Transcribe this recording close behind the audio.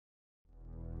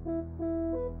Hi,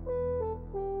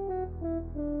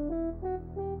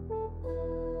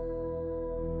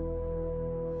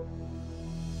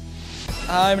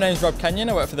 my name's Rob Kenyon,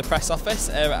 I work for the press office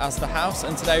here at ASDA House,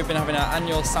 and today we've been having our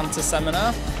annual Santa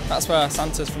seminar. That's where our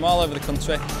Santas from all over the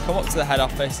country come up to the head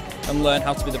office and learn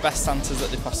how to be the best Santas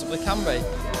that they possibly can be.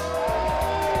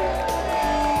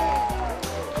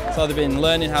 So they've been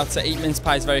learning how to eat mince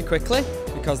pies very quickly,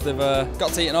 because they've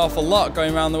got to eat an awful lot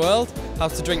going around the world, how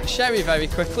to drink sherry very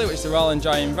quickly, which they're all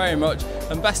enjoying very much,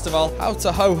 and best of all, how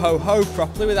to ho-ho-ho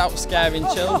properly without scaring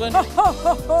children. That's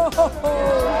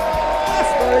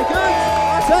very good.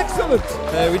 That's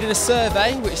excellent. We did a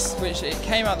survey which it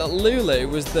came out that Lulu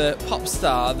was the pop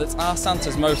star that our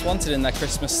Santas most wanted in their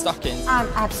Christmas stockings. I'm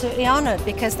absolutely honoured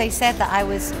because they said that I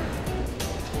was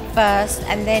first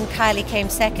and then Kylie came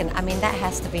second. I mean, that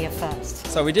has to be a first.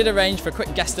 So we did arrange for a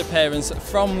quick guest appearance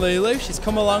from Lulu. She's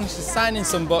come along, she's signing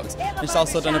some books, and she's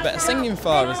also done a bit of singing for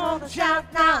us.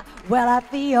 Well, I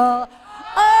feel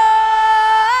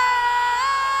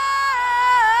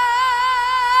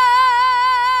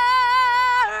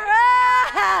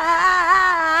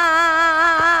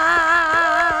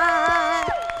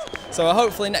So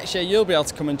hopefully next year you'll be able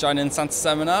to come and join in the Santa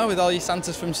seminar with all your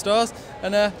Santas from stores,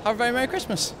 and have a very Merry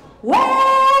Christmas.